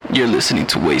You're listening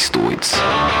to Wastoids.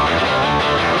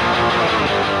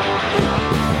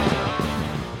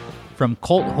 From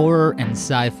cult horror and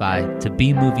sci-fi to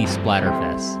B-movie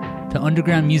splatterfests, to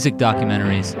underground music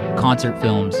documentaries, concert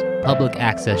films, public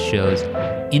access shows,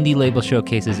 indie label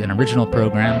showcases, and original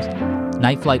programs,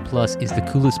 Night Flight Plus is the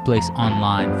coolest place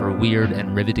online for weird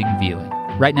and riveting viewing.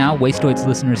 Right now, Wastoids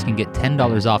listeners can get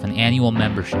 $10 off an annual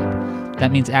membership.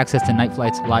 That means access to Night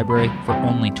Flight's library for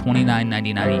only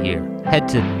 $29.99 a year. Head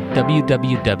to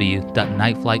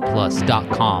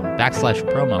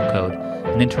www.nightflightplus.com/promo code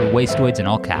and enter Wastoids in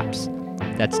all caps.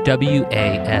 That's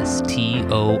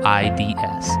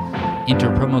WASTOIDS. Enter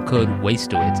promo code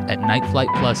Wastoids at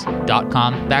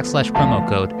nightflightplus.com/promo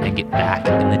code and get back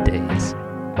in the days.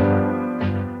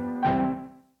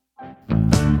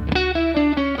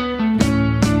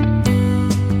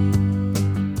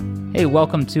 Hey,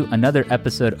 welcome to another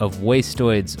episode of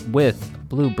Wastoids with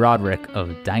Blue Broderick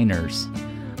of Diners.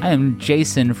 I am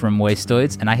Jason from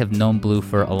Wastoids, and I have known Blue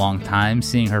for a long time,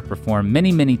 seeing her perform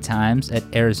many times at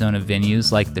Arizona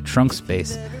venues like the Trunk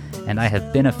Space, and I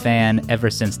have been a fan ever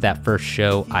since that first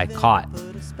show I caught.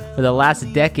 For the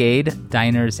last decade,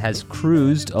 Diners has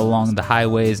cruised along the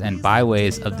highways and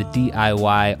byways of the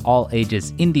DIY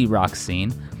all-ages indie rock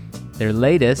scene. Their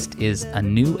latest is a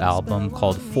new album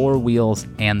called Four Wheels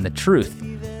and the Truth.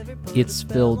 It's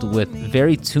filled with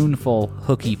very tuneful,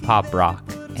 hooky pop rock,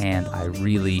 and I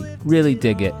really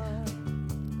dig it.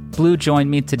 Blue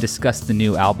joined me to discuss the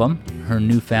new album, her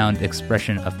newfound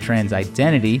expression of trans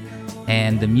identity,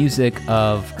 and the music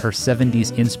of her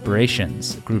 70s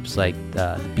inspirations, groups like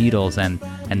the Beatles and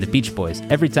the Beach Boys.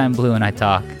 Every time Blue and I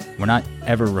talk, we're not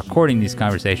ever recording these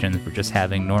conversations, we're just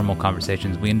having normal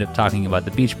conversations. We end up talking about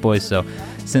the Beach Boys, so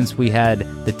since we had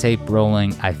the tape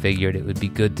rolling, I figured it would be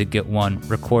good to get one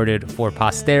recorded for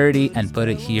posterity and put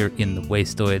it here in the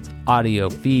Wastoids audio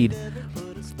feed.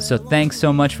 So thanks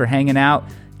so much for hanging out.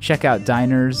 Check out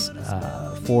Diners,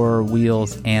 Four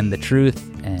Wheels and the Truth,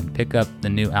 and pick up the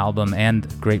new album and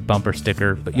great bumper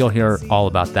sticker, but you'll hear all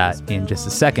about that in just a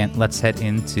second. Let's head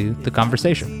into the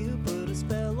conversation.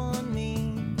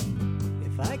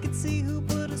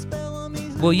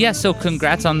 Well, yeah, so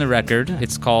congrats on the record.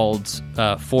 It's called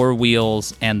Four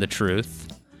Wheels and the Truth.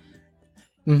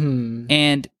 Mm-hmm.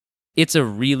 And it's a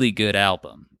really good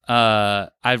album.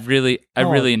 I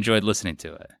really enjoyed listening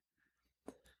to it.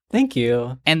 Thank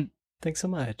you. And thanks so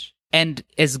much. And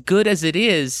as good as it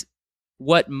is,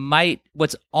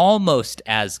 what's almost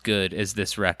as good as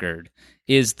this record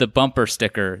is the bumper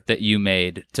sticker that you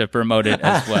made to promote it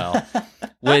as well,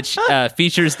 which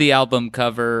features the album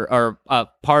cover, or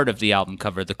part of the album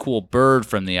cover, the cool bird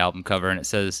from the album cover, and it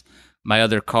says, "My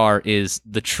other car is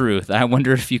the truth." I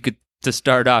wonder if you could, to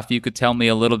start off, you could tell me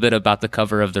a little bit about the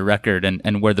cover of the record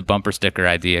and where the bumper sticker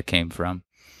idea came from.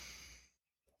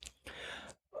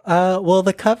 Well,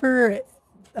 the cover,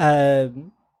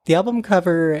 the album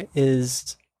cover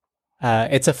is,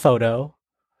 it's a photo,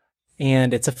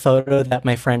 and it's a photo that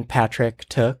my friend Patrick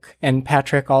took, and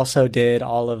Patrick also did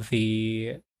all of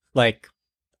the,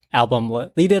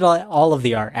 he did all of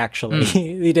the art, actually.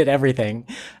 He did everything.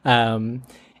 And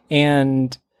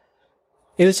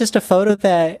it was just a photo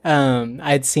that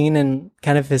I'd seen in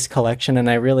kind of his collection, and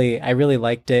I really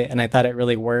liked it, and I thought it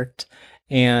really worked.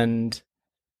 And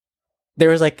there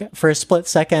was for a split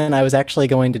second, I was actually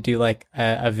going to do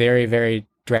a very, very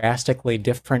drastically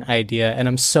different idea. And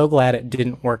I'm so glad it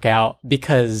didn't work out,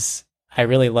 because I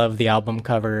really love the album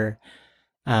cover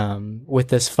with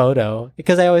this photo,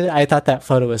 because I thought that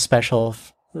photo was special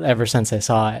ever since I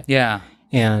saw it. Yeah.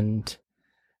 And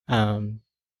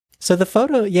so the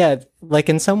photo, yeah,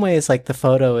 in some ways, the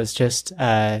photo is just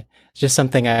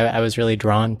something I was really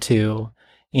drawn to,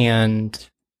 and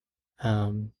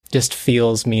just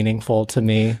feels meaningful to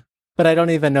me. But I don't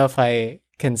even know if I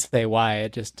can say why.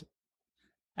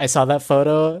 I saw that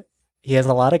photo. He has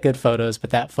a lot of good photos,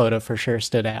 but that photo for sure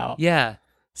stood out. Yeah.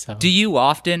 So, do you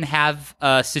often have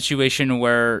a situation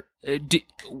where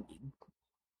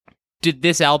did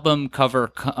this album cover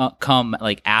come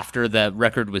after the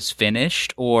record was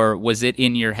finished, or was it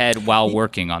in your head while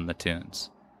working on the tunes?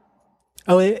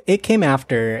 Oh, it came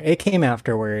after. It came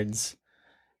afterwards,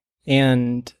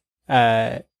 and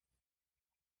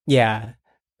yeah,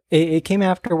 it came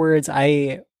afterwards.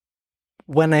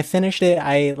 When I finished it,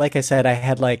 like I said, I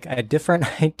had a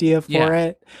different idea for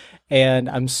it, and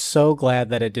I'm so glad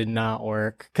that it did not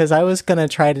work, because I was gonna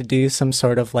try to do some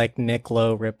sort of Nick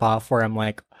Lowe ripoff where I'm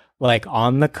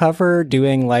on the cover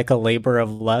doing a Labor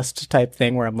of Lust type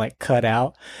thing where I'm cut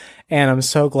out, and I'm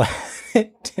so glad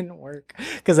it didn't work,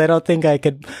 because I don't think I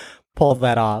could pull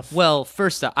that off. Well,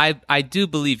 first, I do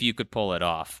believe you could pull it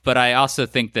off, but I also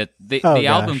think that the Oh,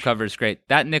 album gosh. cover is great.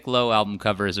 That Nick Lowe album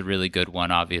cover is a really good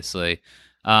one, obviously.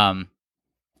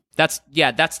 That's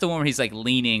the one where he's like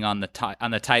leaning on the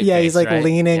typeface. Yeah, he's like right?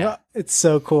 leaning. Yeah. It's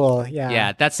so cool. Yeah.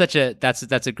 Yeah, that's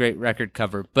a great record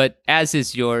cover. But as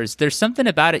is yours, there's something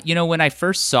about it. You know, when I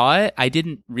first saw it, I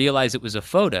didn't realize it was a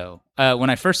photo.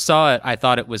 When I first saw it, I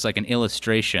thought it was like an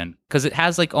illustration because it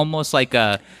has like almost like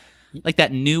that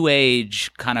new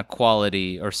age kind of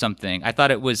quality or something. I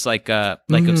thought it was like of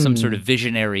some sort of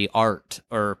visionary art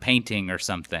or painting or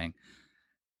something.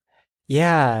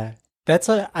 Yeah. That's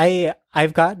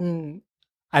I've gotten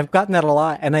that a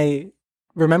lot, and I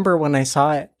remember when I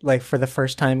saw it like for the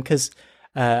first time because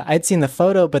I'd seen the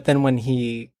photo, but then when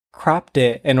he cropped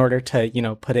it in order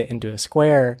to put it into a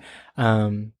square,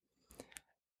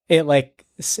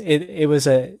 it was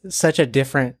such a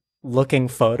different looking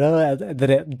photo that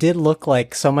it did look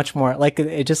like so much more like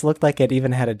it just looked like it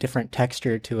even had a different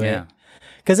texture to it. Yeah.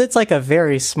 Because it's like a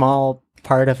very small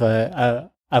part of a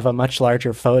much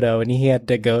larger photo, and he had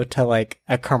to go to like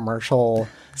a commercial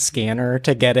scanner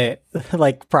to get it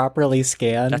like properly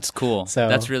scanned. That's cool. So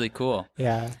that's really cool.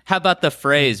 Yeah. How about the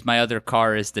phrase "My other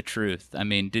car is the truth"? I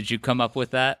mean, did you come up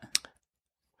with that?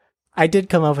 I did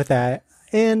come up with that,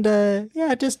 and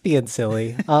yeah, just being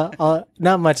silly.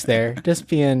 Not much there. Just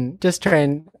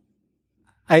trying.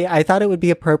 I thought it would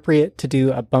be appropriate to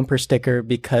do a bumper sticker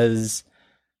because,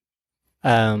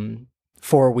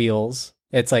 four wheels.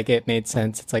 It's like it made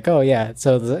sense. It's like, oh yeah,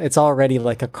 so it's already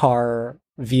like a car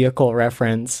vehicle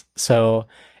reference, so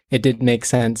it did make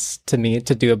sense to me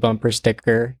to do a bumper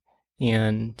sticker.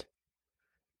 But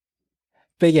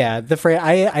yeah, the phrase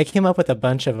I came up with a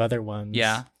bunch of other ones.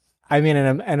 Yeah. I mean,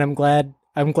 and I'm glad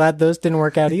those didn't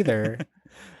work out either.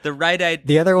 The right idea.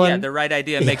 The other one, yeah, the right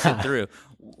idea makes it through.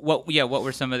 What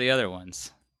were some of the other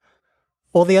ones?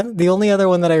 Well, the only other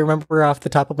one that I remember off the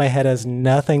top of my head has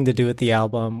nothing to do with the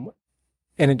album,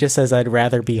 and it just says I'd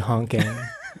rather be honking.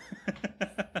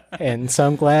 And so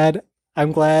I'm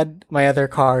glad my other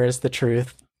car is the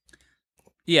truth.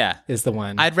 Yeah. Is the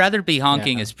one. I'd rather be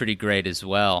honking is pretty great as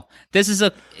well.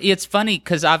 It's funny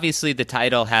because obviously the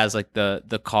title has like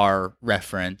the car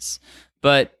reference,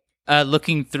 but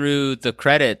looking through the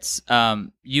credits,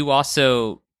 you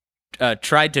also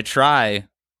Tried to Try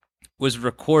was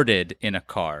recorded in a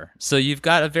car. So you've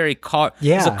got a very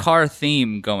there's a car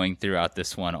theme going throughout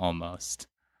this one almost.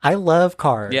 I love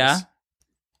cars. Yeah.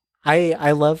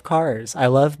 I love cars. I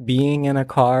love being in a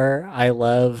car. I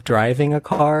love driving a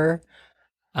car.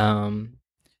 Do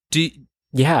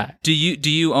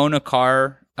you own a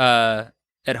car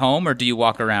at home, or do you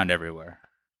walk around everywhere?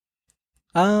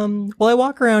 Well, I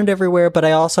walk around everywhere, but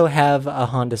I also have a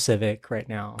Honda Civic right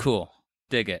now. Cool.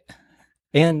 Dig it.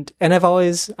 And I've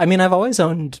always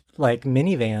owned like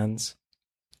minivans.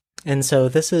 And so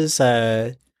this is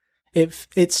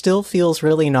it still feels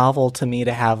really novel to me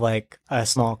to have like a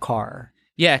small car.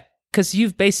 Yeah, cuz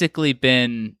you've basically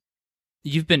been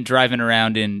driving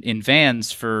around in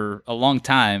vans for a long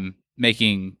time,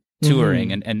 making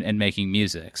touring and making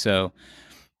music. So,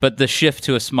 but the shift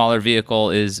to a smaller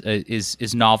vehicle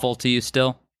is novel to you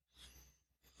still?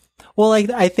 Well,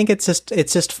 I think it's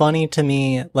just funny to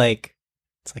me. Like,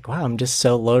 it's like, wow, I'm just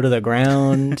so low to the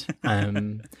ground.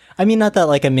 I mean, not that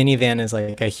like a minivan is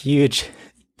like a huge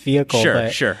vehicle.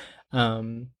 Sure.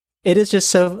 It is just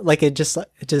so like it just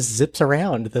zips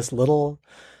around this little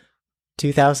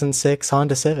 2006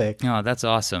 Honda Civic. Oh, that's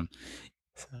awesome.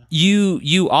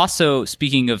 You also,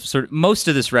 speaking of sort of most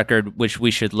of this record, which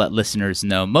we should let listeners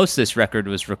know, most of this record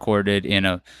was recorded in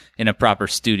a proper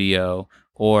studio,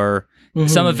 or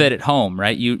some of it at home,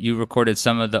 right? You recorded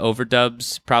some of the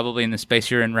overdubs probably in the space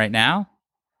you're in right now.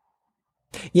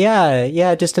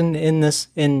 Yeah, just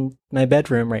in my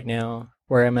bedroom right now,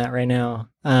 where I'm at right now.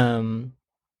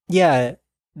 Yeah,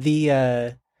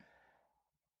 the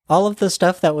all of the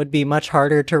stuff that would be much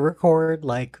harder to record,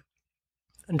 like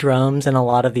drums and a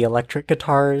lot of the electric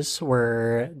guitars,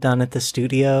 were done at the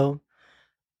studio.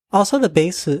 Also, the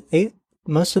bass,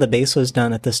 most of the bass was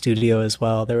done at the studio as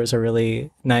well. There was a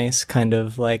really nice kind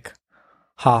of like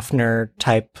Hofner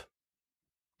type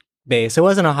bass. It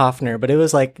wasn't a Hofner, but it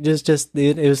was like it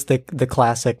was the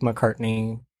classic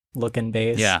McCartney looking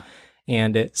bass. Yeah,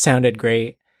 and it sounded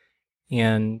great,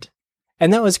 and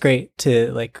that was great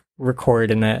to like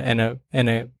record in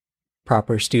a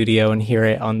proper studio and hear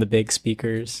it on the big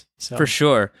speakers. So. For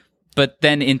sure. But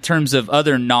then in terms of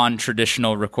other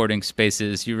non-traditional recording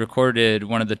spaces, you recorded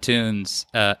one of the tunes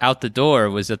Out the Door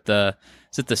was at the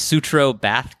Sutro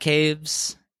Bath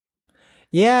Caves?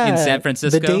 Yeah. In San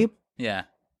Francisco? Yeah.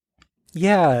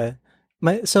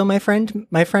 my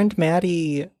friend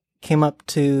Maddie came up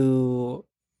to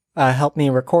help me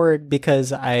record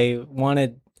because I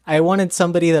wanted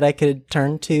somebody that I could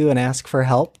turn to and ask for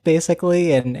help,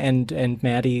 basically. And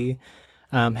Maddie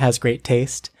has great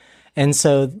taste, and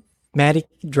so Maddie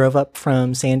drove up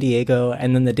from San Diego,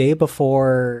 and then the day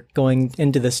before going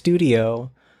into the studio,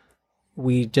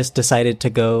 we just decided to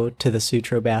go to the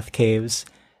Sutro Bath Caves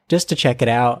just to check it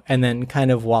out. And then kind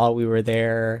of while we were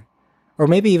there, or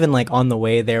maybe even like on the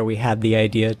way there, we had the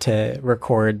idea to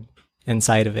record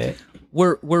inside of it.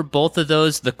 Were both of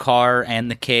those, the car and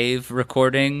the cave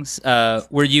recordings,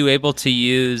 were you able to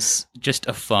use just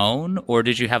a phone, or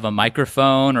did you have a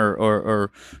microphone,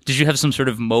 or did you have some sort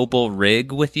of mobile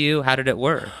rig with you? How did it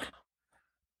work?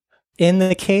 In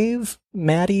the cave,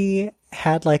 Maddie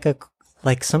had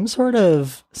some sort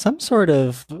of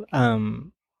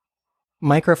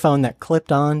microphone that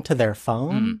clipped on to their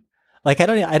phone. Like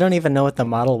I don't even know what the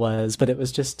model was, but it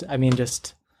was just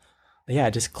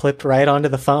just clipped right onto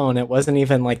the phone. It wasn't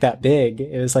even like that big.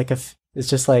 It was like it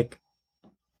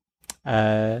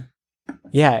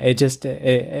just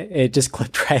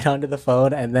clipped right onto the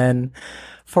phone. And then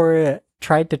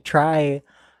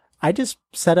I just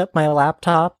set up my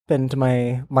laptop and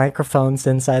my microphones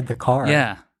inside the car.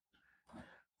 Yeah.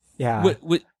 Yeah.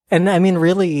 And I mean,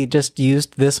 really just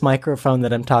used this microphone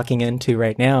that I'm talking into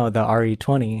right now, the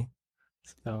RE20.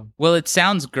 So. Well, it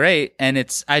sounds great, and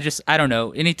I don't know.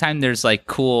 Anytime there's like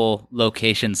cool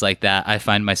locations like that, I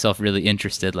find myself really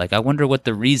interested. Like, I wonder what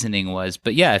the reasoning was.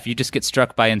 But yeah, if you just get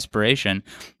struck by inspiration,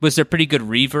 was there pretty good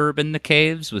reverb in the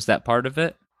caves? Was that part of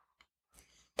it?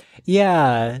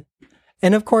 Yeah.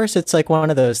 And of course, it's like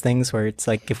one of those things where it's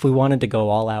like, if we wanted to go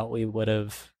all out, we would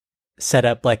have set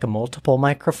up like multiple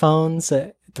microphones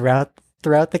throughout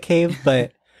the cave.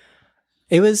 But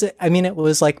it was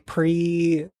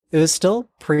still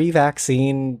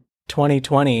pre-vaccine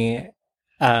 2020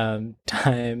 time.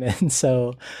 And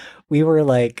so we were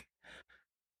like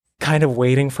kind of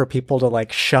waiting for people to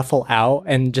like shuffle out,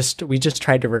 and we just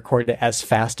tried to record it as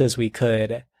fast as we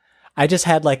could. I just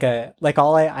had I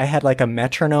had like a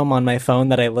metronome on my phone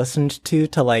that I listened to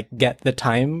like get the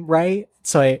time right.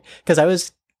 So it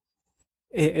was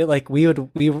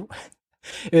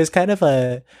kind of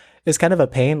a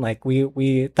pain. Like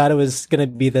we thought it was going to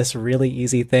be this really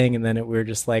easy thing. And then we were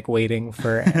just like waiting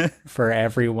for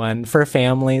for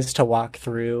families to walk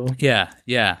through. Yeah.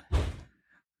 Yeah.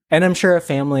 And I'm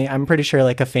pretty sure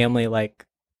like a family like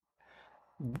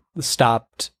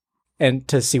stopped and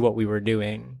to see what we were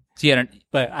doing. So you had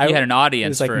an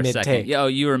audience like for a mid-take. second. Oh,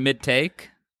 you were mid-take?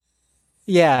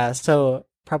 Yeah. So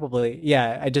probably,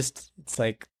 yeah,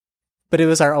 but it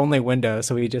was our only window.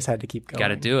 So we just had to keep going. Got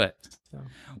to do it. So.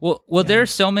 Well, yeah. There are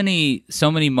so many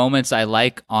moments I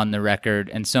like on the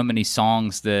record, and so many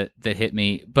songs that hit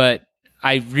me. But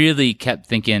I really kept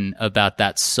thinking about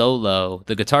that solo,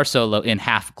 the guitar solo in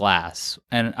Half Glass,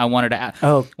 and I wanted to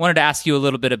ask you a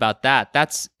little bit about that.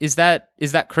 Is that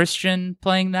Christian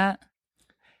playing that?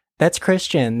 That's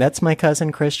Christian. That's my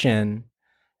cousin Christian.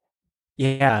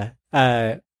 Yeah,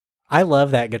 I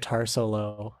love that guitar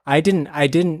solo. I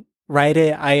didn't write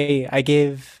it. I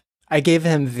gave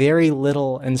him very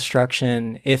little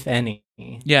instruction, if any.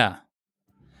 Yeah.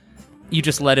 You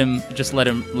just let him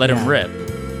rip.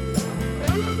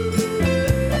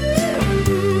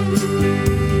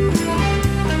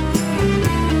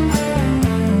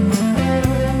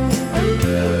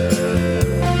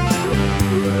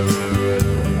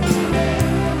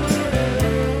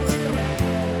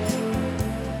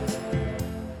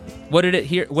 What did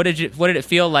it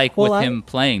feel like with him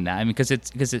playing that? I mean, because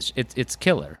it's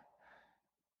killer.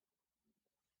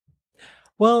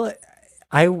 Well,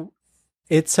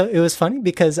 it was funny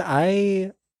because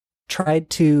I tried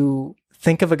to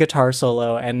think of a guitar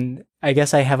solo, and I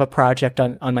guess I have a project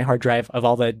on my hard drive of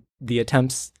all the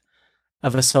attempts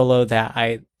of a solo that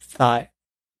I thought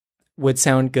would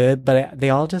sound good, but they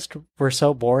all just were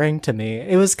so boring to me.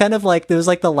 It was kind of like, it was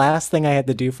like the last thing I had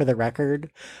to do for the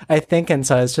record, I think. And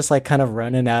so I was just like kind of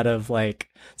running out of like,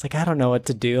 it's like, I don't know what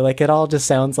to do. Like it all just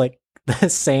sounds like the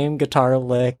same guitar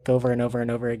lick over and over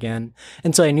and over again.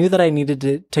 And so I knew that I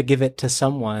needed to give it to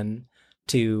someone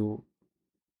to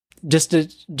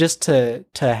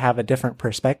have a different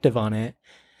perspective on it.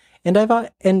 And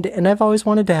I've always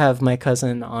wanted to have my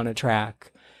cousin on a track.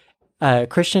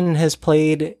 Christian has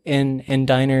played in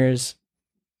diners.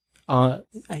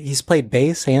 He's played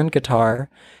bass and guitar.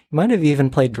 He might have even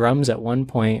played drums at one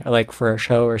point, like for a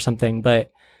show or something.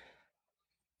 But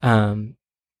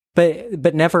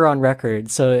never on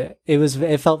record. So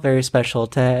it felt very special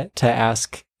to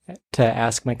ask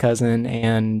my cousin,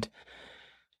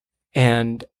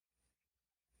 and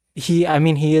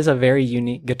he is a very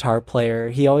unique guitar player.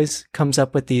 He always comes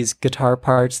up with these guitar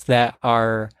parts that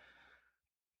are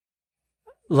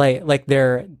like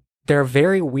they're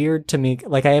very weird to me.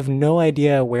 Like I have no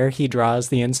idea where he draws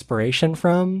the inspiration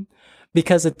from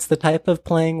because it's the type of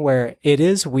playing where it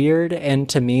is weird and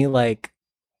to me like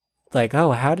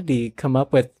oh, how did he come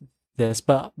up with this?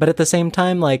 But at the same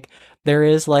time like there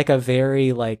is like a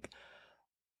very like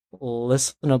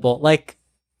listenable like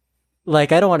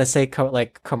I don't want to say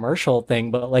like commercial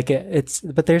thing, but like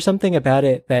but there's something about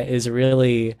it that is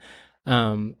really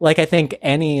like I think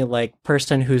any like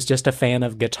person who's just a fan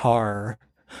of guitar,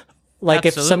 like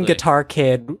Absolutely. if some guitar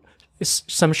kid,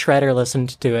 some shredder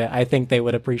listened to it, I think they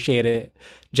would appreciate it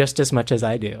just as much as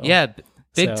I do. Yeah,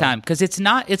 big So- time. Because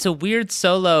it's a weird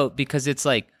solo because it's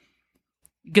like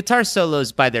guitar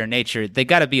solos by their nature, they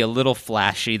got to be a little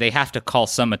flashy. They have to call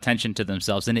some attention to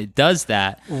themselves, and it does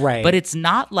that. Right. But it's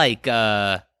not like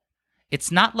it's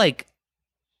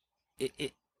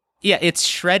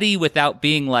shreddy without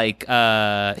being like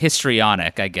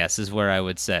histrionic, I guess is where I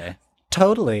would say.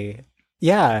 Totally.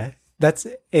 Yeah.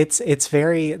 It's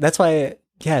very, that's why,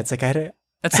 yeah, it's like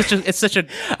It's such a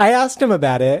I asked him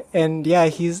about it, and yeah,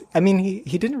 he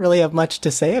didn't really have much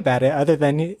to say about it other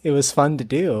than it was fun to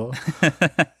do.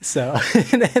 So,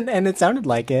 and it sounded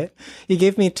like it. He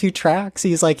gave me 2 tracks.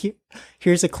 He's like,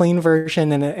 here's a clean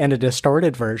version and a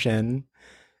distorted version.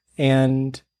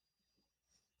 And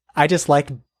I just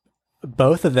liked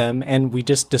both of them, and we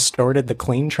just distorted the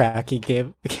clean track he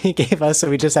gave us.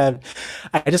 So we just had,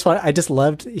 I just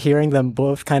loved hearing them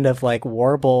both kind of like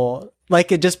warble,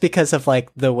 like it just because of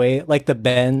like the way, like the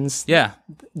bends, yeah.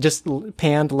 just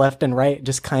panned left and right,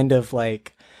 just kind of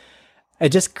like, it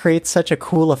just creates such a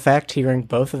cool effect hearing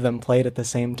both of them played at the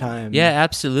same time. Yeah,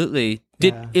 absolutely.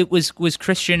 Was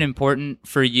Christian important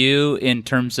for you in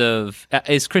terms of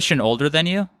is Christian older than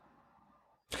you?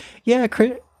 Yeah,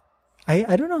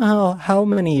 I don't know how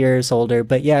many years older,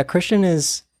 but yeah, Christian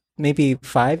is maybe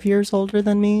 5 years older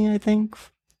than me, I think.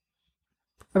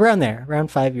 Around there,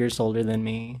 around 5 years older than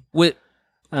me.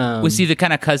 Was he the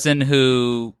kind of cousin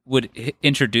who would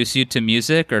introduce you to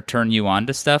music or turn you on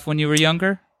to stuff when you were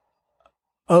younger?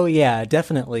 Oh yeah,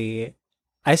 definitely.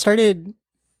 I started,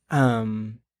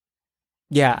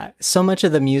 yeah, so much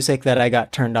of the music that I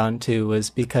got turned on to was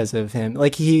because of him.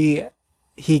 Like he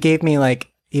gave me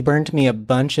he burned me a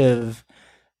bunch of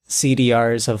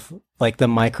CDRs of like the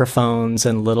Microphones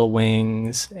and Little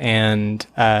Wings and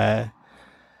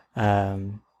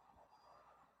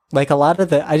like a lot of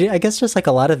the I guess just like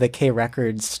a lot of the K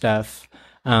Records stuff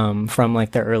from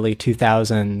like the early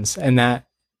 2000s, and that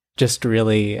just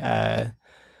really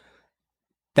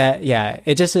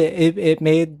it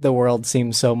made the world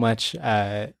seem so much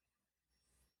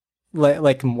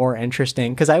like more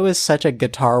interesting because I was such a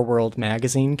Guitar World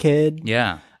magazine kid.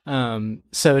 Yeah.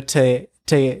 So to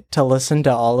listen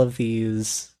to all of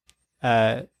these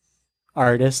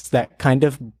artists that kind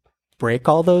of break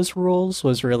all those rules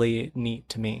was really neat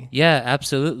to me. Yeah,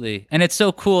 absolutely. And it's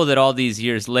so cool that all these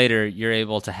years later you're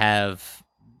able to have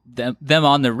them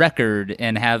on the record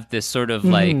and have this sort of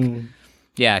like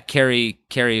carry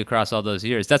across all those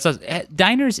years.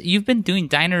 Diners, you've been doing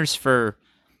Diners for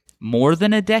more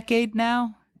than a decade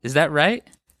now? Is that right?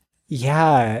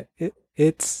 Yeah,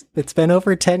 it's been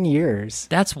over 10 years.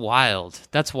 That's wild.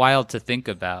 That's wild to think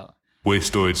about.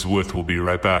 Wastoids With will be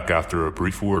right back after a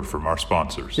brief word from our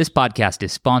sponsors. This podcast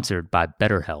is sponsored by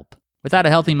BetterHelp. Without a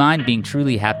healthy mind, being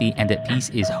truly happy and at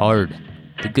peace is hard.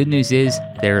 The good news is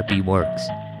therapy works.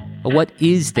 But what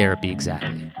is therapy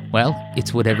exactly? Well,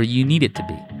 it's whatever you need it to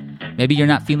be. Maybe you're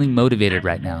not feeling motivated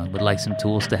right now and would like some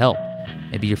tools to help.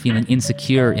 Maybe you're feeling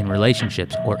insecure in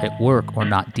relationships or at work or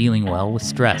not dealing well with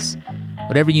stress.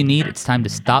 Whatever you need, it's time to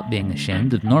stop being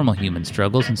ashamed of normal human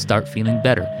struggles and start feeling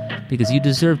better, because you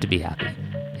deserve to be happy.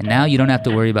 And now you don't have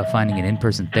to worry about finding an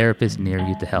in-person therapist near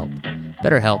you to help.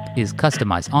 BetterHelp is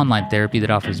customized online therapy that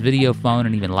offers video, phone,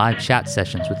 and even live chat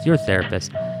sessions with your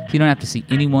therapist, so you don't have to see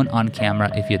anyone on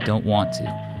camera if you don't want to.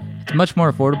 It's much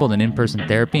more affordable than in-person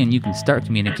therapy, and you can start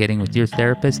communicating with your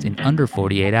therapist in under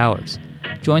 48 hours.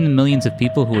 Join the millions of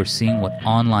people who are seeing what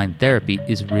online therapy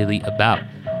is really about.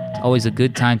 It's always a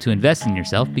good time to invest in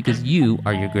yourself because you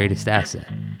are your greatest asset.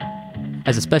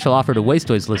 As a special offer to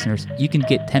Wastoids listeners, you can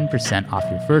get 10% off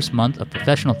your first month of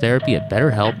professional therapy at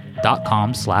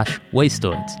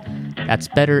betterhelp.com/wastoids. That's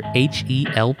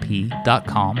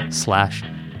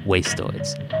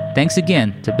betterhelp.com/wastoids. Thanks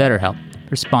again to BetterHelp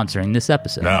for sponsoring this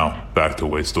episode. Now, back to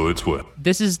Wastoids With.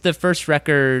 This is the first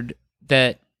record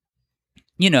that,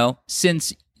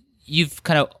 since you've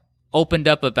kind of opened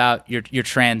up about your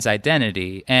trans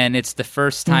identity, and it's the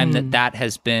first time that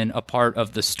has been a part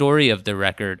of the story of the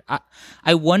record.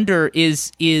 I wonder,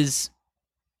 it's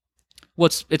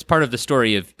part of the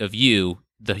story of you,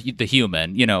 the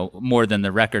human, more than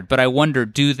the record. But I wonder,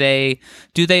 do they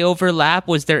overlap?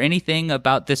 Was there anything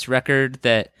about this record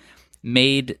that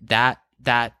made that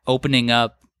opening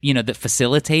up, that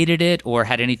facilitated it or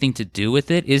had anything to do with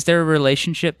it? Is there a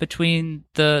relationship between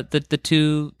the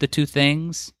two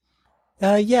things?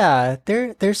 Yeah,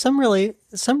 there's some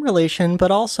relation,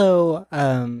 but also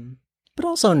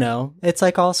no. It's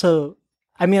like also,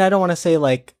 I mean, I don't want to say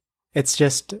like it's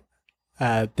just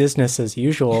business as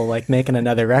usual, like making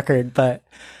another record, but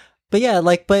yeah,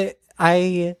 like, but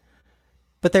there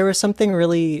was something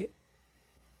really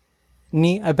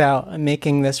neat about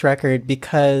making this record,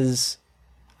 because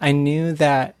I knew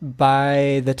that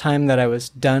by the time that I was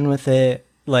done with it,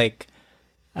 like,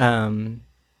 I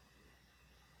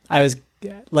was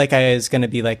going to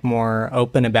be like more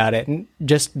open about it, and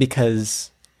just because,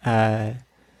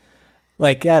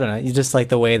 like, I don't know, you just like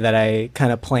the way that I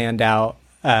kind of planned out,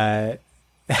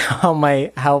 how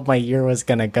my year was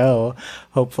going to go,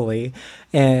 hopefully.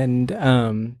 And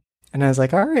I was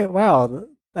like, all right, wow,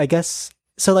 I guess.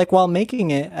 So like while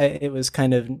making it, it was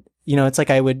kind of, it's like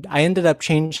I ended up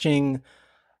changing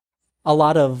a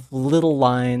lot of little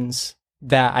lines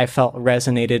that I felt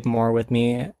resonated more with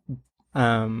me,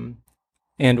 and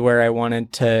where I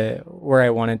wanted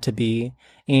to be.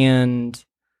 And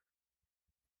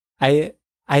I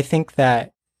think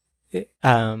that,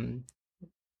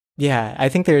 yeah, I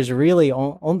think there's really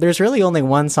only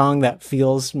one song that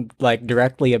feels like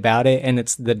directly about it, and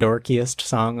it's the dorkiest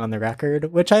song on the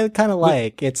record, which I kind of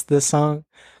like. It's the song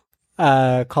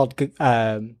called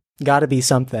 "Gotta Be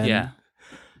Something." Yeah.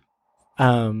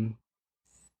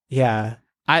 Yeah.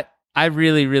 I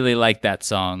really, really like that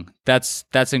song.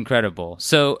 That's incredible.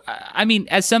 So, I mean,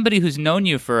 as somebody who's known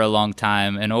you for a long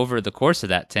time and over the course of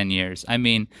that 10 years, I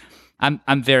mean,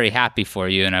 I'm very happy for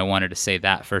you, and I wanted to say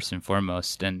that first and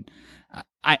foremost. And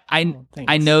I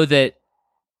know that,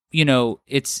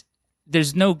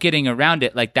 there's no getting around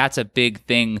it. Like, that's a big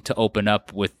thing to open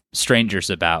up with strangers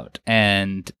about.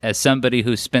 And as somebody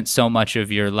who's spent so much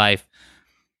of your life,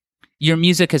 your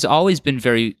music has always been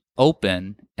very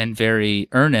open and very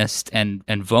earnest and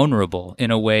vulnerable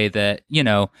in a way that,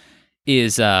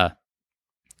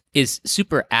 is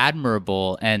super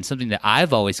admirable and something that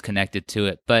I've always connected to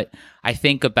it. But I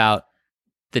think about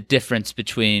the difference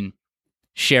between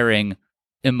sharing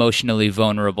emotionally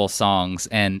vulnerable songs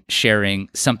and sharing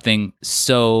something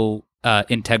so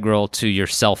integral to your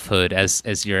selfhood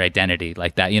as your identity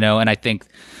like that, and I think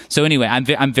so. Anyway,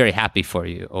 I'm very happy for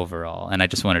you overall, and I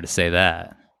just wanted to say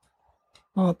that.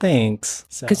 Oh, thanks.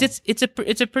 Because it's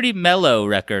a pretty mellow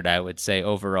record, I would say,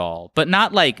 overall, but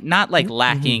not like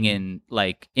lacking in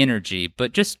like energy,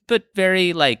 but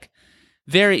very like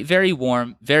very, very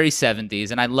warm, very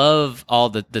 70s, and I love all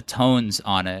the tones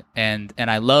on it, and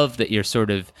I love that you're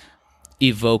sort of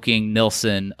evoking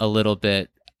Nilsson a little bit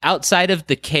outside of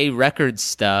the K Records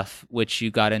stuff, which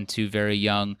you got into very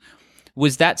young.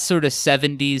 Was that sort of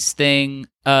 70s thing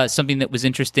something that was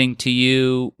interesting to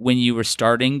you when you were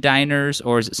starting Diners,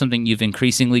 or is it something you've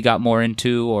increasingly got more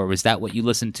into, or was that what you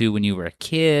listened to when you were a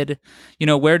kid?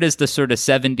 Where does the sort of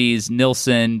 70s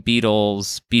Nilsson,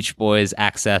 Beatles, Beach Boys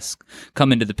access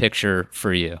come into the picture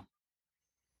for you?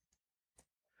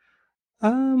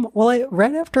 Well,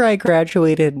 right after I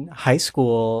graduated high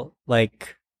school,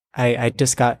 like I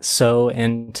just got so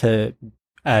into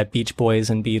Beach Boys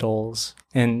and Beatles,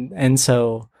 and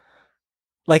so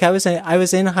like I was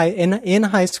in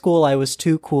high school, I was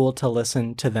too cool to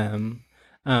listen to them,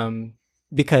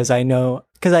 because I knew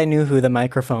who the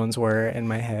Microphones were in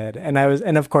my head,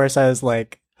 and of course I was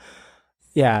like,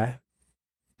 yeah,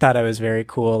 thought I was very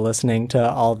cool listening to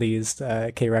all these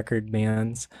K record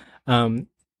bands,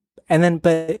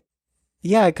 but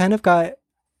yeah, I kind of got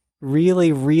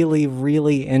really, really,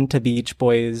 really into Beach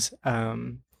Boys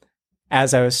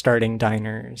as I was starting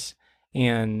Diners.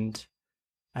 And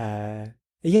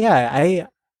yeah,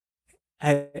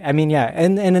 I mean, yeah,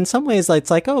 and in some ways it's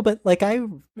like, oh, but like I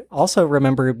also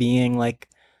remember being like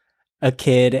a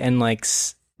kid and like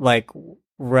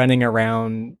running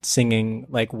around singing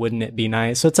like "Wouldn't It Be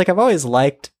Nice?" So it's like I've always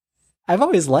liked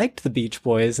the Beach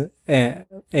Boys and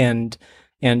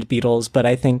Beatles, but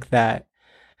I think that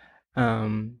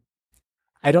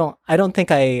I don't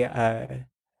think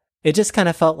it just kind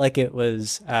of felt like it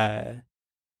was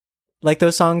like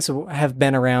those songs have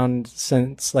been around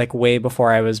since like way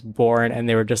before I was born, and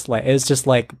they were just like, it was just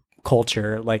like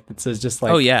culture, like it's just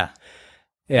like, oh yeah.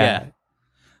 yeah.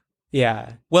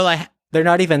 Well, they're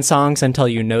not even songs until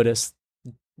you notice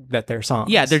that they're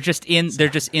songs. Yeah, they're just in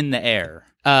the air.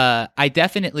 I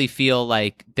definitely feel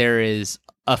like there is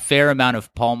a fair amount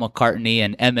of Paul McCartney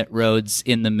and Emmett Rhodes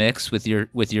in the mix with your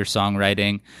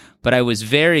songwriting, but I was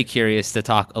very curious to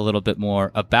talk a little bit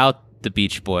more about the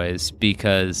Beach Boys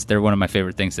because they're one of my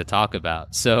favorite things to talk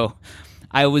about. So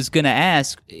I was going to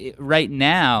ask right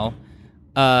now,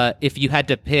 if you had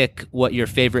to pick what your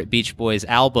favorite Beach Boys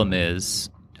album is,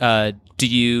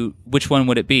 which one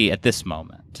would it be at this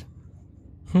moment?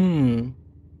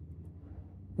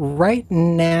 Right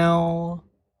now,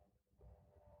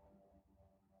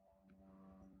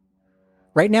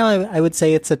 I would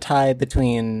say it's a tie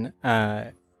between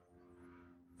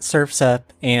Surf's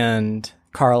Up and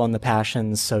Carl and the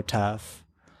Passions, So Tough.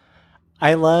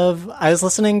 I was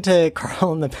listening to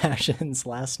Carl and the Passions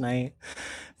last night,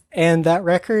 and that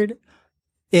record,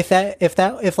 if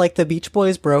like the Beach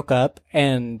Boys broke up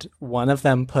and one of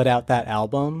them put out that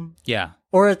album, Yeah.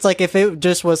 or it's like if it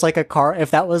just was like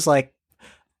if that was like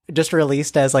just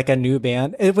released as like a new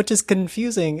band, which is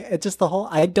confusing. It's just the whole,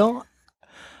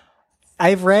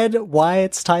 I've read why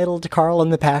it's titled Carl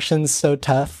and the Passions So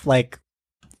Tough. Like,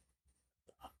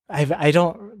 I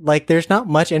don't, like, there's not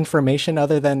much information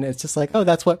other than it's just like, oh,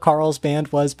 that's what Carl's band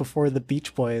was before the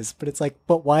Beach Boys. But it's like,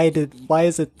 but why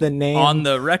is it the name on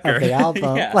the record of the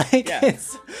album? Yeah.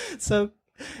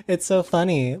 It's so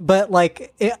funny. But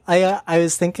like, I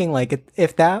was thinking, like,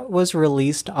 if that was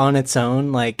released on its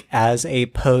own, like as a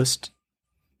post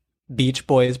Beach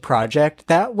Boys project,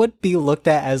 that would be looked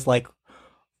at as like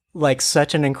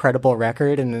such an incredible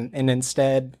record. And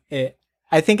instead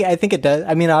I think it does.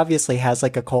 I mean, obviously has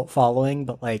like a cult following,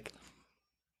 but like,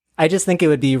 I just think it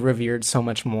would be revered so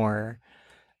much more.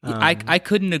 I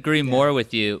couldn't agree more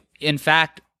with you. In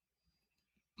fact,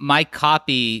 my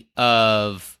copy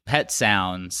of Pet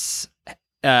Sounds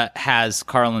has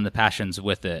Carl and the Passions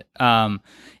with it.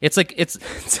 It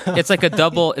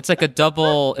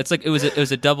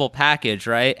was a double package,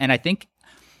 right? And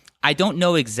I don't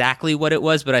know exactly what it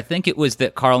was, but I think it was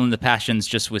that Carl and the Passions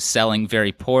just was selling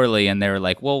very poorly, and they were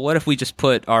like, well, what if we just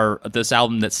put this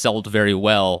album that sold very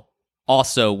well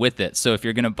also with it? So if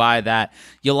you're going to buy that,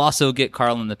 you'll also get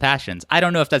Carl and the Passions. I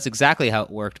don't know if that's exactly how it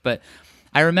worked, but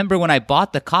I remember when I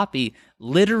bought the copy,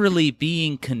 literally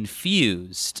being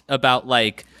confused about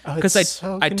like, because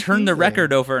I turned the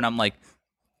record over and I'm like,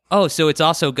 oh, so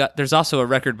there's also a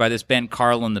record by this band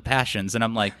Carl and the Passions, and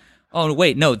I'm like, oh,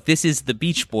 wait, no, this is the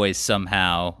Beach Boys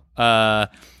somehow.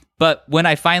 But when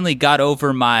I finally got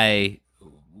over my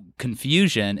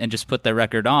confusion and just put the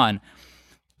record on,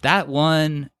 that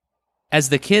one, as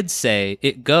the kids say,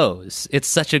 it goes. It's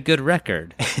such a good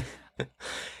record.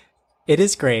 It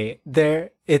is great.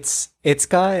 It's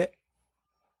got,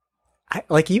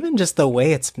 like, even just the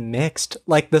way it's mixed,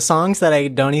 like the songs that I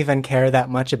don't even care that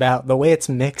much about, the way it's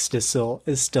mixed is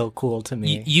still cool to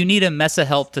me. You Need a Mess of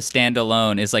Help to Stand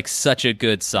Alone is like such a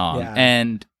good song. Yeah.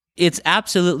 And it's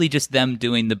absolutely just them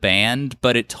doing the band,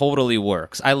 but it totally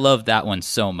works. I love that one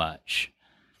so much.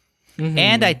 Mm-hmm.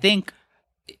 And I think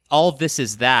All This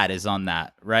Is That is on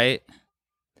that, right?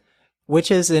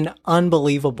 Which is an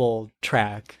unbelievable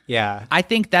track. Yeah. I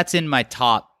think that's in my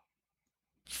top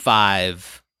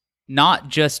 5. Not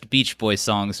just Beach Boys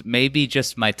songs, maybe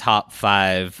just my top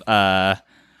 5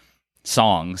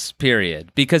 songs,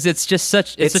 period. Because it's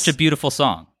such a beautiful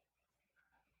song.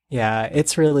 Yeah,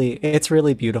 it's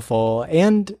really beautiful.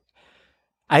 And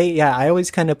I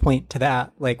always kind of point to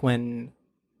that, like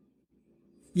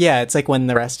it's like when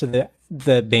the rest of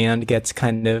the band gets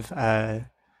kind of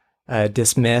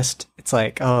dismissed. It's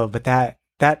like, oh, but that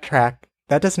track,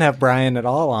 that doesn't have Brian at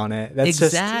all on it. That's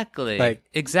exactly.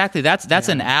 Exactly. That's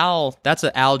an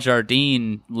Al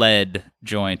Jardine led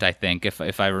joint, I think,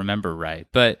 if I remember right.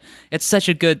 But that's such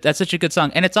a good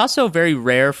song. And it's also very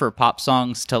rare for pop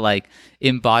songs to like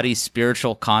embody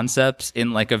spiritual concepts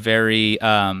in like a very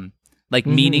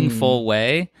meaningful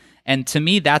way. And to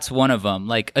me, that's one of them.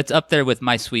 Like, it's up there with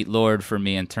My Sweet Lord for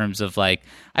me in terms of like,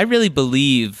 I really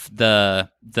believe the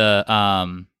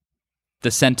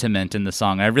sentiment in the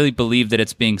song. I really believe that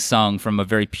it's being sung from a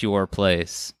very pure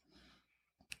place.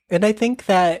 And I think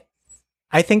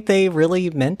they really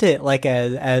meant it, like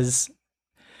as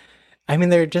I mean,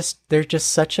 they're just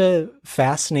such a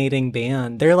fascinating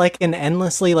band. They're like an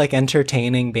endlessly like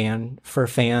entertaining band for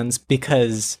fans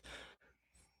because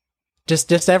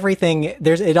just everything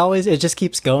it just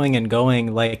keeps going and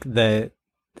going, like the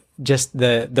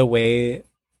way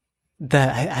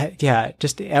yeah,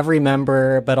 just every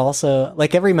member, but also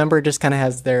like every member just kind of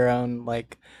has their own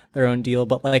their own deal.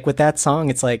 But like with that song,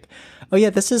 it's like, oh yeah,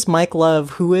 this is Mike Love,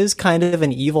 who is kind of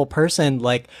an evil person,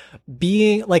 like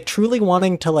being like truly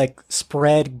wanting to like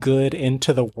spread good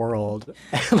into the world.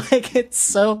 Like it's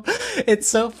so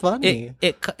funny.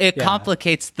 It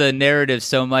complicates the narrative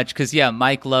so much because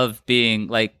Mike Love being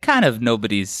like kind of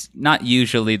not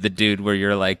usually the dude where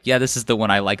you're like, yeah, this is the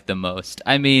one I like the most.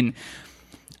 I mean,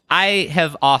 I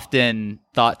have often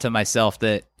thought to myself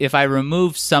that if I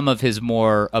remove some of his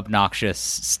more obnoxious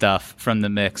stuff from the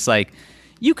mix, like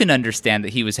you can understand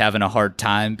that he was having a hard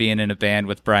time being in a band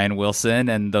with Brian Wilson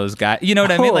and those guys. You know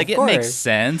what I mean? Like it makes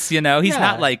sense, you know? He's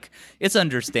not like, it's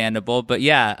understandable, but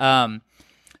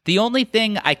the only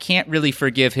thing I can't really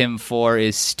forgive him for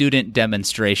is Student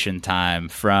Demonstration Time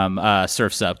from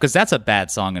Surf's Up, because that's a bad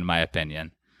song in my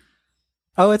opinion.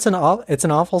 Oh, it's an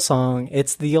awful song.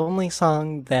 It's the only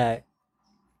song that,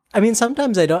 I mean,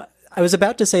 sometimes I was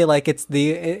about to say like it's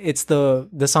the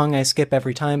song I skip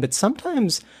every time, but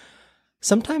sometimes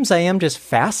I am just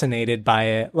fascinated by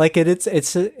it. Like it's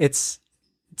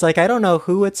like I don't know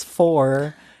who it's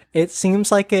for. It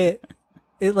seems like it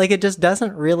just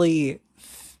doesn't really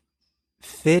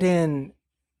fit in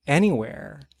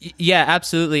anywhere. Yeah,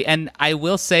 absolutely. And I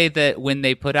will say that when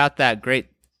they put out that great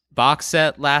box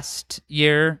set last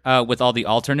year with all the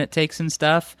alternate takes and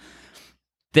stuff,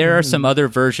 there are some other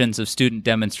versions of Student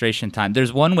Demonstration Time.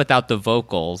 There's one without the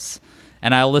vocals,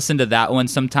 and I'll listen to that one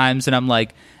sometimes, and I'm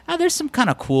like, there's some kind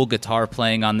of cool guitar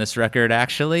playing on this record,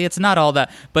 actually. It's not all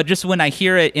that, but just when I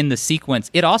hear it in the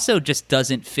sequence, it also just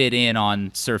doesn't fit in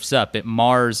on Surf's Up. It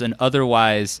mars an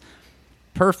otherwise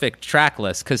perfect track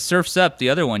list, because Surf's Up, the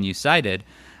other one you cited,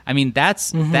 I mean,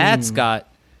 that's got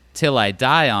Till I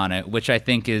Die on it, which I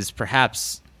think is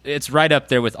perhaps, it's right up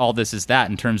there with All This Is That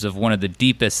in terms of one of the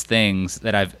deepest things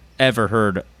that I've ever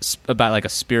heard about like a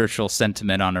spiritual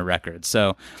sentiment on a record.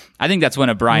 So I think that's one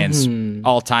of Brian's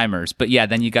all-timers. But yeah,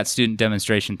 then you got Student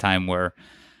Demonstration Time where,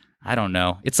 I don't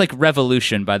know, it's like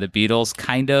Revolution by the Beatles,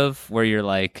 kind of, where you're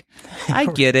like, I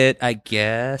get it, I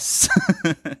guess.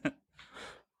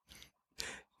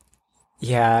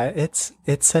 Yeah, it's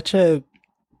such a,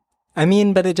 I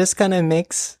mean, but it just kind of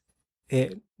makes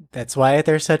it, that's why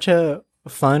they're such a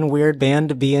fun, weird band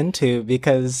to be into,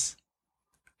 because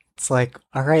it's like,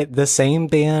 all right, the same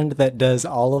band that does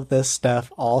all of this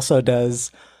stuff also does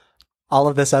all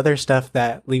of this other stuff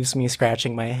that leaves me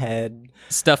scratching my head.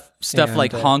 Stuff and,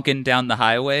 like honking down the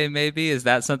highway, maybe? Is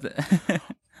that something?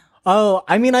 Oh,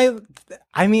 I mean, I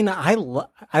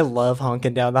love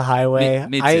honking down the highway.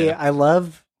 Me too. I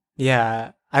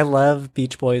love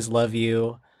Beach Boys Love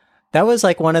You. That was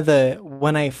like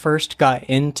when I first got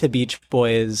into Beach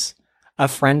Boys, a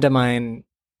friend of mine,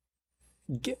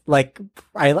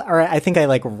 I think I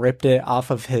like ripped it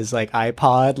off of his like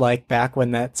iPod, like back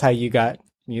when that's how you got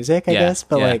music, I guess.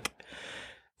 But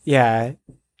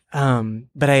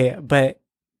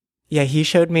he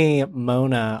showed me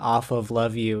Mona off of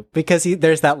Love You, because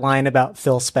there's that line about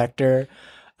Phil Spector.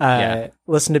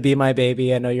 Listen to Be My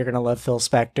Baby. I know you're gonna love Phil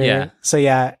Spector. Yeah. So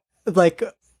yeah, like,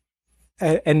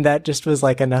 and that just was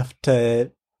like enough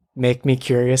to make me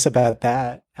curious about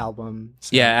that album.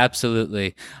 So. Yeah,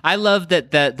 absolutely. I love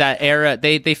that era.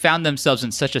 They found themselves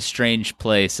in such a strange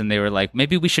place, and they were like,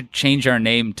 maybe we should change our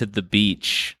name to The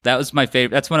Beach. That was my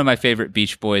favorite. That's one of my favorite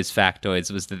Beach Boys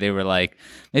factoids, was that they were like,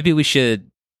 maybe we should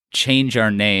change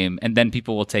our name, and then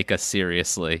people will take us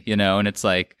seriously, you know? And it's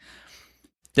like,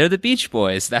 they're the Beach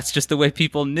Boys. That's just the way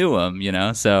people knew them, you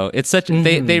know? So it's such,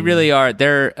 they really are,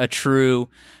 they're a true,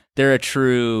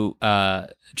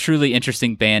 truly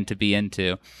interesting band to be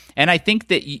into. And I think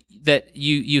that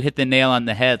you hit the nail on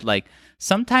the head. Like,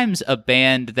 sometimes a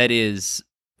band that is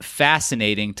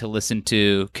fascinating to listen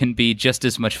to can be just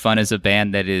as much fun as a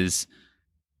band that is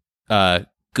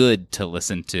good to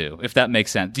listen to, if that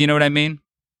makes sense. Do you know what I mean?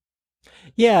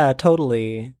 Yeah,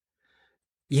 totally.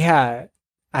 Yeah,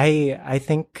 I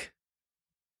think,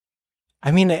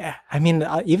 I mean,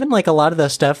 even like a lot of the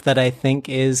stuff that I think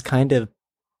is kind of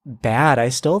bad, I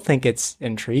still think it's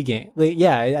intriguing.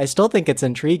 Yeah, I still think it's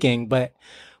intriguing, but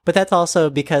that's also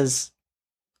because,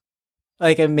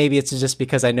 like, maybe it's just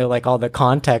because I know like all the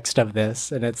context of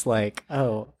this, and it's like,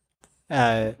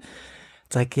 it's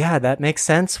like, yeah, that makes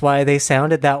sense why they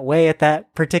sounded that way at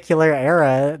that particular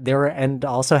era. And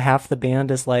also half the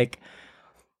band is like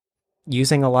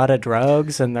using a lot of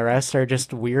drugs and the rest are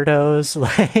just weirdos.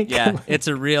 Like, Yeah, it's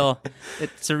a real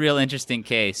interesting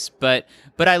case. But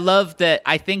I love that.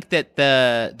 I think that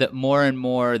that more and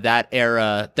more that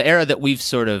era, the era that we've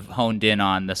sort of honed in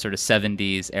on, the sort of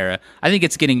 70s era, I think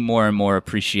it's getting more and more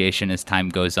appreciation as time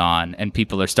goes on, and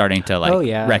people are starting to like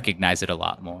recognize it a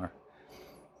lot more.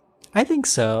 I think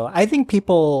so. I think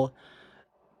people,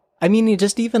 I mean, you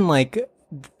just even like,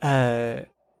 I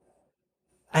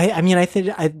mean, I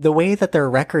think the way that their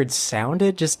records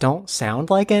sounded just don't sound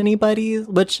like anybody,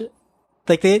 which,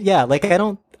 like, I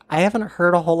haven't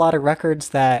heard a whole lot of records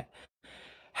that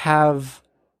have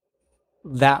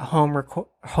that home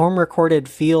recorded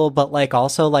feel, but like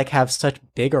also like have such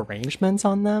big arrangements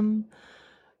on them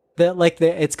that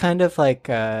it's kind of like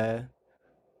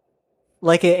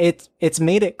it's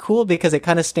made it cool because it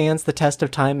kind of stands the test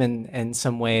of time in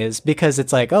some ways, because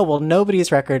it's like, oh, well,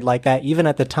 nobody's record like that, even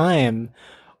at the time,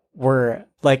 were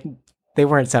like, they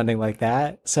weren't sounding like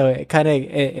that. So it kind of,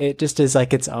 it just is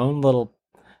like its own little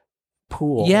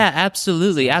pool. Yeah,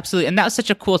 absolutely. Absolutely. And that was such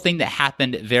a cool thing that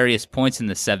happened at various points in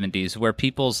the 70s where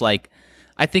people's like,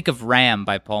 I think of Ram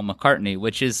by Paul McCartney,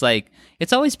 which is like,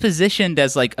 it's always positioned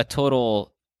as like a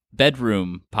total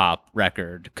bedroom pop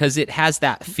record because it has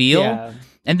that feel. Yeah.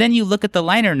 And then you look at the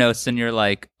liner notes and you're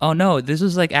like, oh no, this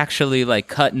was like actually like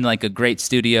cut in like a great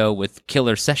studio with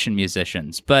killer session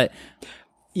musicians. But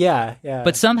yeah.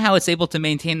 But somehow it's able to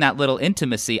maintain that little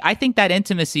intimacy. I think that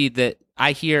intimacy that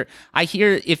I hear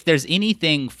if there's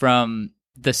anything from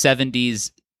the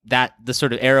 70s, that the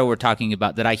sort of era we're talking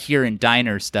about that I hear in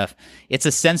Diner stuff, it's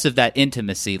a sense of that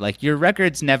intimacy. Like your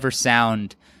records never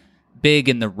sound big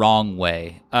in the wrong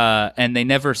way, and they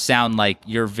never sound like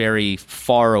you're very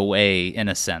far away in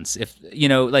a sense. If you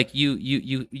know, like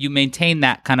you maintain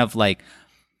that kind of like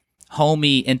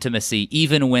homey intimacy,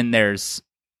 even when there's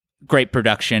great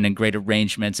production and great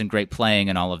arrangements and great playing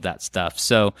and all of that stuff.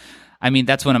 So, I mean,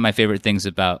 that's one of my favorite things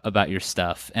about your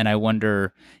stuff. And I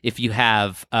wonder if you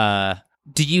have.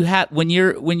 Do you have when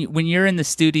you're in the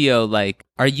studio, like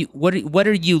what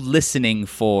are you listening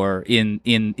for in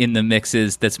the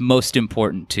mixes that's most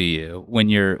important to you when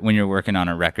you're working on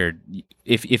a record,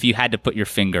 if you had to put your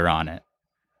finger on it?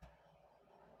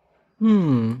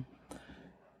 Well,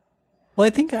 I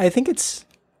think it's,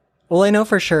 well, I know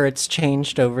for sure it's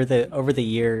changed over the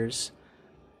years.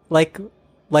 Like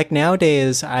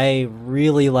nowadays I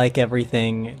really like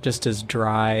everything just as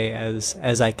dry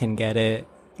as I can get it.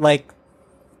 Like,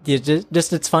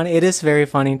 just it's funny. It is very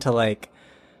funny to like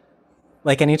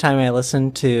anytime I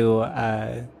listen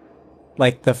to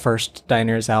like the first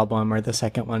Diners album or the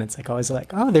second one, it's like always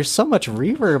like, oh, there's so much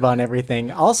reverb on everything.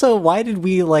 Also, why did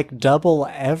we like double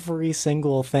every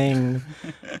single thing?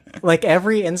 Like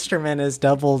every instrument is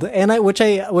doubled, and which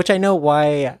I know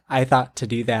why I thought to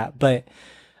do that, but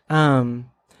I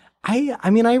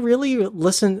mean I really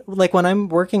listen, like when I'm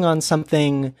working on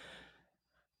something,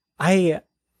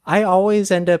 I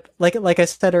always end up, like I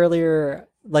said earlier,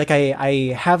 like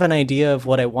I have an idea of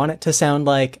what I want it to sound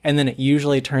like, and then it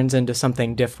usually turns into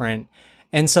something different.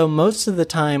 And so most of the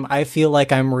time I feel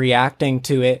like I'm reacting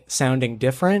to it sounding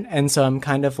different. And so I'm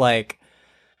kind of like,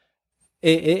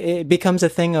 it becomes a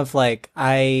thing of like,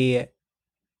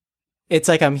 it's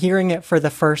like I'm hearing it for the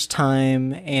first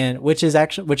time, and which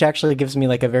actually gives me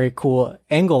like a very cool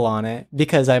angle on it,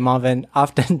 because I'm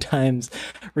oftentimes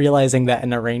realizing that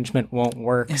an arrangement won't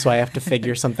work, so I have to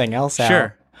figure something else out.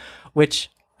 Sure. Which,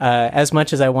 as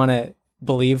much as I want to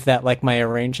believe that like my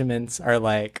arrangements are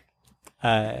like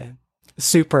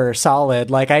super solid,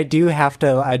 like I do have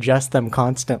to adjust them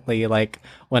constantly, like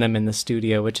when I'm in the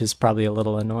studio, which is probably a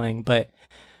little annoying. But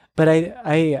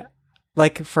I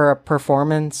like for a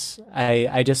performance,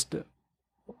 I just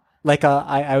like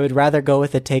I would rather go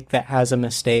with a take that has a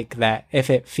mistake, that if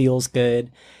it feels good.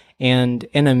 And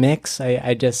in a mix,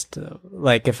 I just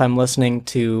like, if I'm listening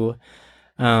to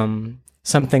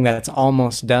something that's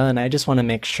almost done, I just want to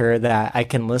make sure that I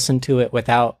can listen to it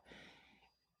without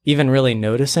even really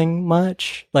noticing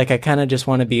much. Like I kind of just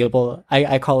want to be able,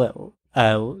 I call it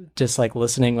just like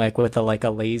listening like with a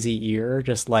lazy ear,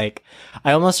 just like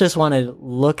I almost just want to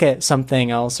look at something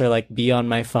else or like be on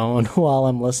my phone while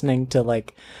I'm listening to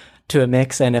a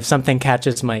mix, and if something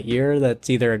catches my ear, that's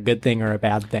either a good thing or a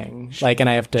bad thing. Like, and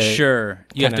I have to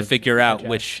you have to figure out adjust.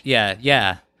 Which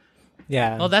yeah.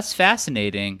 Well, that's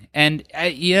fascinating, and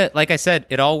yeah, like I said,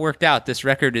 it all worked out. This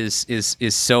record is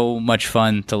so much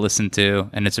fun to listen to,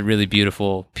 and it's a really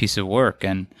beautiful piece of work,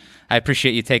 and I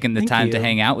appreciate you taking the time to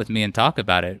hang out with me and talk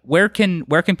about it. Where can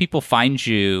people find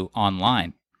you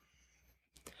online?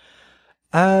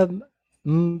 I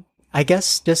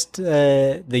guess just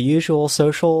the usual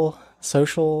social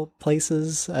social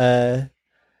places at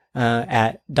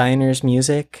Diners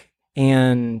Music.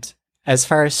 And as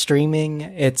far as streaming,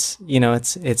 it's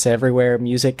everywhere.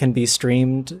 Music can be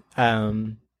streamed.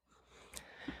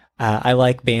 I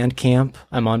like Bandcamp.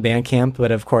 I'm on Bandcamp,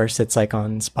 but of course it's like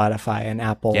on Spotify and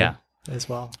Apple as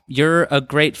well. You're a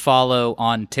great follow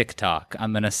on TikTok.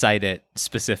 I'm going to cite it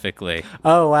specifically.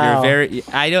 Oh, wow.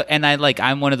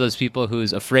 I'm one of those people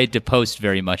who's afraid to post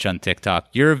very much on TikTok.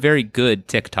 You're a very good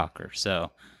TikToker,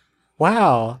 so.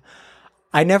 Wow.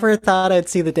 I never thought I'd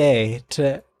see the day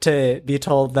to be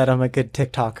told that I'm a good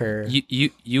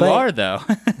TikToker. You are, though.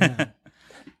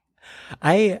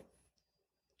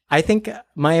 I think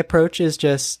my approach is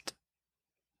just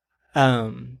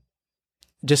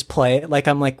play. Like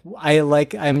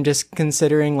I'm just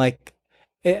considering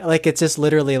it's just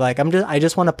literally like I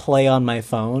just want to play on my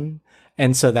phone,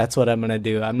 and so that's what I'm gonna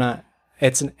do. I'm not.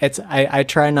 I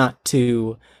try not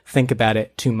to think about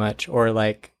it too much or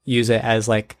like use it as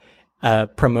like a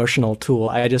promotional tool.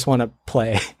 I just want to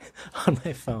play on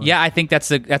my phone. Yeah, I think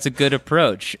that's a good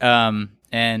approach.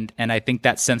 And I think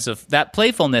that sense of that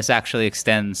playfulness actually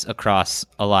extends across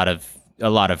a lot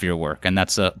of your work, and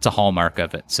it's a hallmark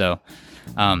of it. So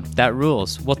that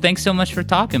rules. Well, thanks so much for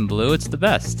talking, Blue. It's the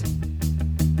best.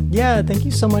 Yeah, thank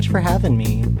you so much for having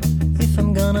me. If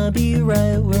I'm gonna be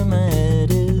right where my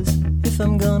head is, if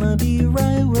I'm gonna be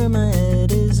right where my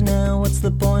head is now, what's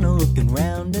the point of looking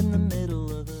round in the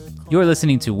middle of the... You're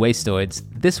listening to Wastoids.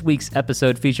 This week's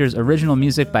episode features original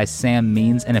music by Sam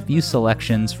Means and a few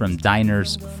selections from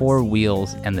Diners, Four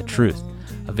Wheels, and The Truth,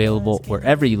 available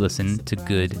wherever you listen to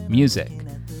good music.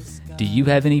 Do you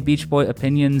have any Beach Boy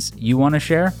opinions you want to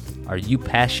share? Are you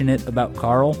passionate about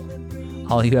Carl?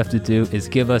 All you have to do is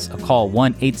give us a call,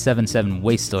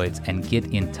 1-877-WASTOIDS, and get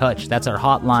in touch. That's our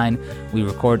hotline. We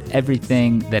record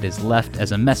everything that is left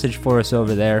as a message for us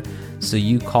over there. So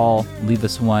you call, leave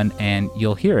us one, and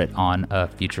you'll hear it on a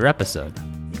future episode.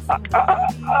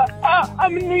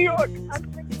 I'm in New York.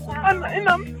 I'm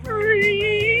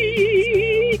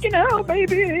freaking out,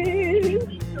 baby.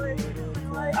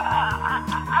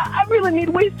 I really need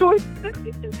Wastoids.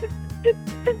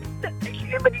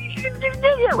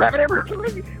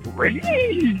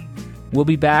 We'll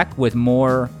be back with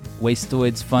more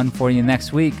Wastoids fun for you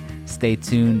next week. Stay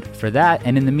tuned for that.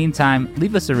 And in the meantime,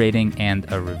 leave us a rating and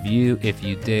a review if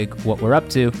you dig what we're up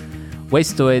to.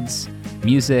 Wastoids,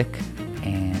 music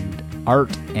and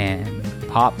art and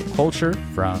pop culture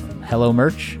from Hello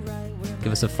Merch.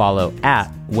 Give us a follow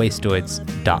at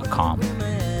wastoids.com.